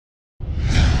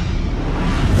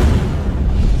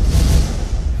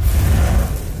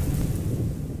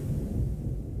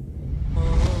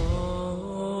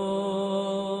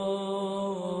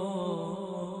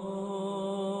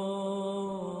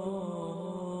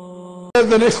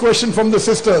The next question from the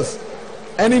sisters.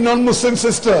 Any non-Muslim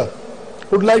sister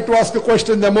who'd like to ask a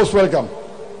question, they're most welcome.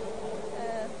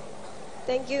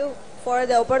 Thank you for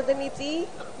the opportunity.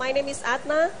 My name is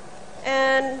Atna,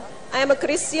 and I am a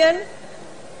Christian.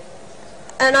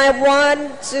 And I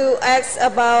want to ask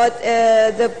about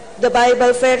the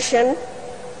Bible version,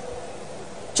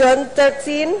 John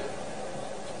 13,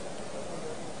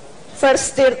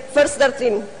 verse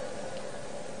 13.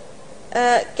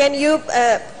 Can you,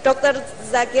 Dr.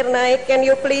 Zakir Naik, can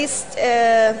you please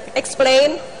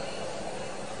explain?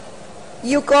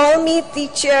 You call me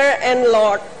teacher and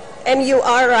Lord, and you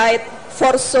are right,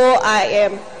 for so I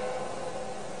am.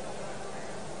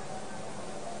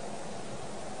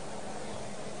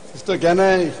 Sister, can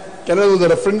I do the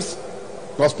reference?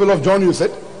 Gospel of John, you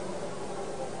said?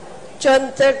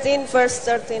 John 13, verse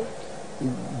 13.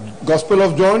 Gospel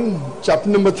of John, chapter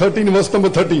number 13, verse number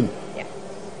 13. Yeah.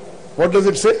 What does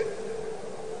it say?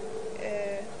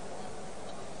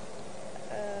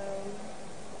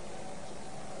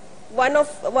 One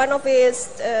of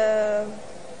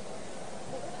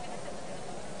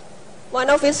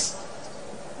his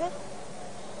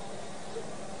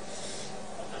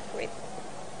wait.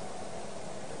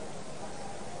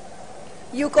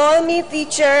 You call me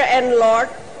teacher and Lord,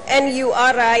 and you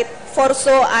are right, for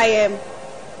so I am.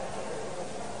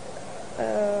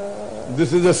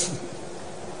 This is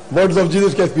the words of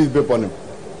Jesus Christ, peace be upon him.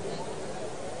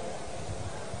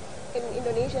 In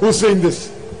Indonesia. Who's saying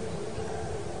this?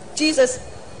 Jesus.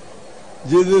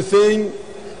 Jesus is saying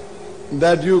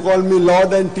that you call me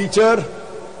Lord and teacher,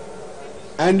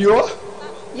 and you are?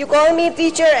 You call me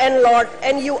teacher and Lord,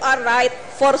 and you are right,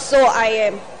 for so I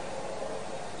am.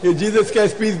 Here Jesus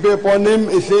Christ, peace be upon him,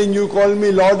 is saying you call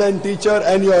me Lord and teacher,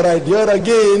 and you are right. Here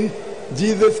again,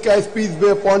 Jesus Christ, peace be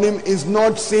upon him, is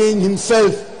not saying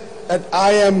himself that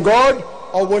I am God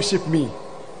or worship me.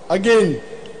 Again,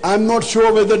 I'm not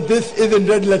sure whether this is in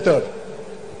red letter.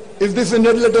 Is this in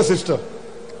red letter, sister?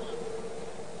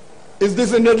 Is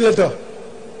this in red letter?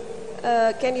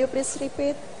 Can you please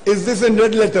repeat? Is this in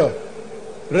red letter?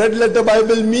 Red letter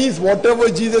Bible means whatever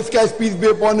Jesus Christ, peace be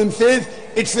upon him, says,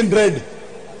 it's in red.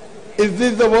 Is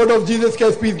this the word of Jesus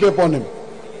Christ, peace be upon him?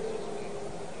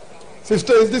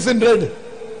 Sister, is this in red?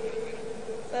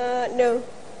 No.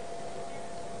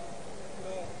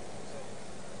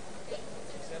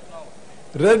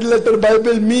 Red letter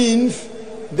Bible means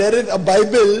there is a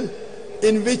Bible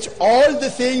in which all the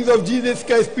sayings of Jesus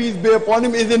Christ, peace be upon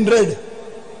him, is in red.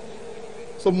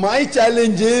 So my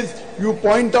challenge is, you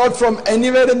point out from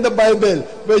anywhere in the Bible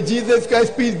where Jesus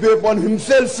Christ, peace be upon him,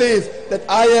 himself says that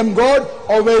I am God,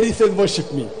 or where he says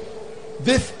worship me.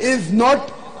 This is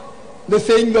not the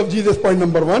saying of Jesus, point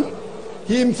number one.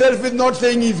 He himself is not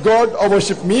saying he's God or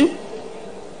worship me.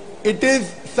 It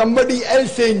is somebody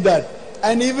else saying that.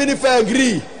 And even if I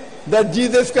agree that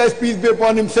Jesus Christ, peace be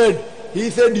upon him, said, he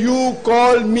said, you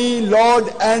call me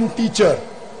Lord and teacher.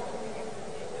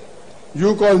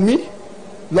 You call me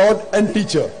Lord and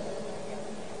teacher.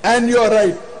 And you are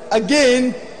right.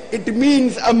 Again, it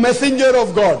means a messenger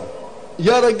of God.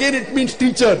 Here again it means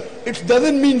teacher. It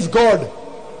doesn't mean God.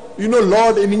 You know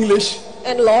Lord in English.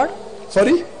 And Lord?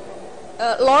 Sorry?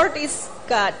 Lord is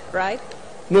God, right?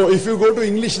 No, if you go to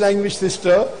English language,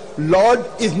 sister, Lord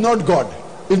is not God.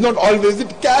 It's not always.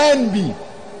 It can be.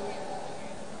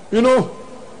 You know,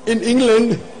 in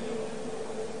England,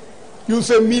 you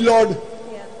say me Lord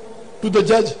to the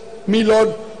judge, me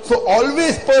Lord. So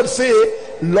always per se,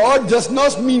 Lord does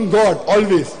not mean God,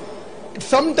 always.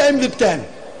 Sometimes it can.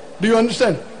 Do you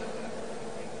understand?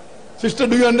 Sister,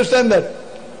 do you understand that?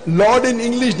 Lord in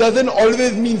English doesn't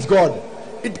always mean God.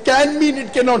 It can mean,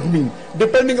 it cannot mean,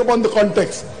 depending upon the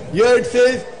context. Here it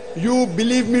says, you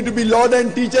believe me to be Lord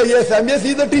and teacher. Yes, and yes,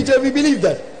 he's a teacher, we believe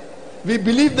that. We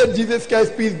believe that Jesus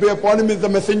Christ, peace be upon him, is the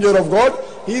messenger of God.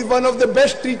 He is one of the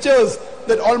best teachers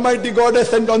that Almighty God has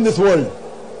sent on this world.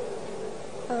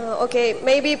 Okay,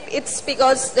 maybe it's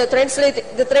because the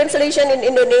translation in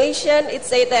Indonesian, it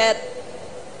say that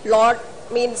Lord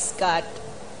means God.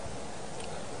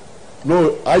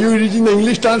 No, are you reading the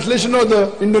English translation or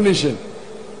the Indonesian?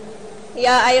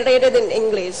 Yeah, I read it in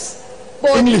English.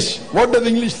 Both. English. What does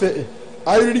English say?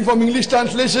 Are you reading from English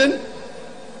translation?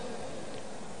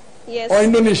 Yes. Or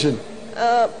Indonesian?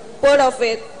 Both of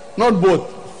it. Not both.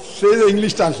 Say the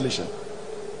English translation.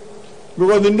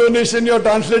 Because Indonesian you are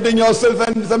translating yourself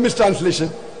and it's a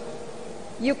mistranslation.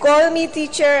 You call me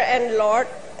teacher and Lord,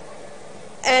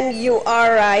 and you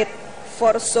are right,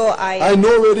 for so I am. I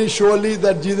know very surely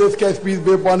that Jesus Christ, peace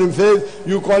be upon him, says,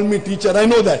 you call me teacher. I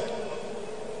know that.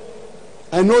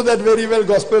 I know that very well,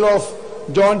 Gospel of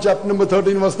John chapter number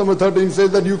 13, verse number 13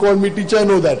 says that you call me teacher, I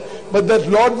know that. But that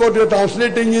Lord, what you're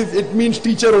translating is, it means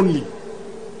teacher only.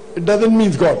 It doesn't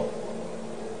mean God.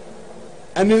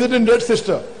 And is it in red,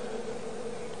 sister?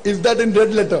 Is that in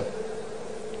red letter?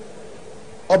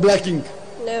 Or black ink?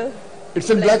 No. It's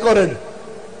in black or red?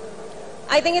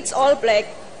 I think it's all black.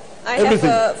 I Everything.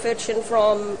 have a version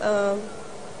from,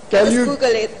 Can just you Google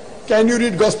it. Can you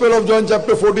read Gospel of John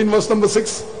chapter 14 verse number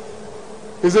 6?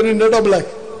 Is it in red or black?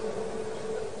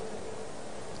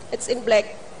 It's in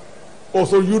black. Oh,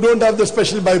 so you don't have the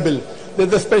special Bible.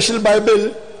 There's a special Bible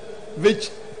which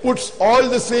puts all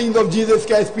the sayings of Jesus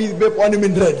Christ, peace be upon him,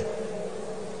 in red.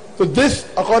 So this,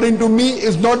 according to me,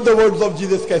 is not the words of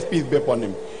Jesus Christ, peace be upon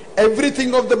him.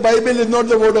 Everything of the Bible is not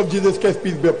the word of Jesus Christ,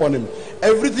 peace be upon him.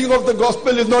 Everything of the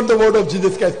gospel is not the word of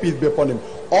Jesus Christ, peace be upon him.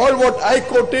 All what I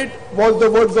quoted was the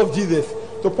words of Jesus.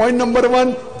 So point number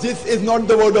one, this is not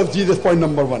the word of Jesus, point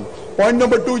number one. Point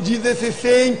number two, Jesus is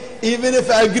saying, even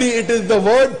if I agree it is the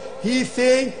word, he is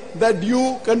saying that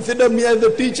you consider me as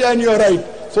the teacher and you are right.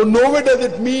 So nowhere does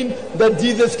it mean that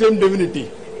Jesus claimed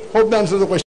divinity. Hope that answers the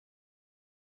question.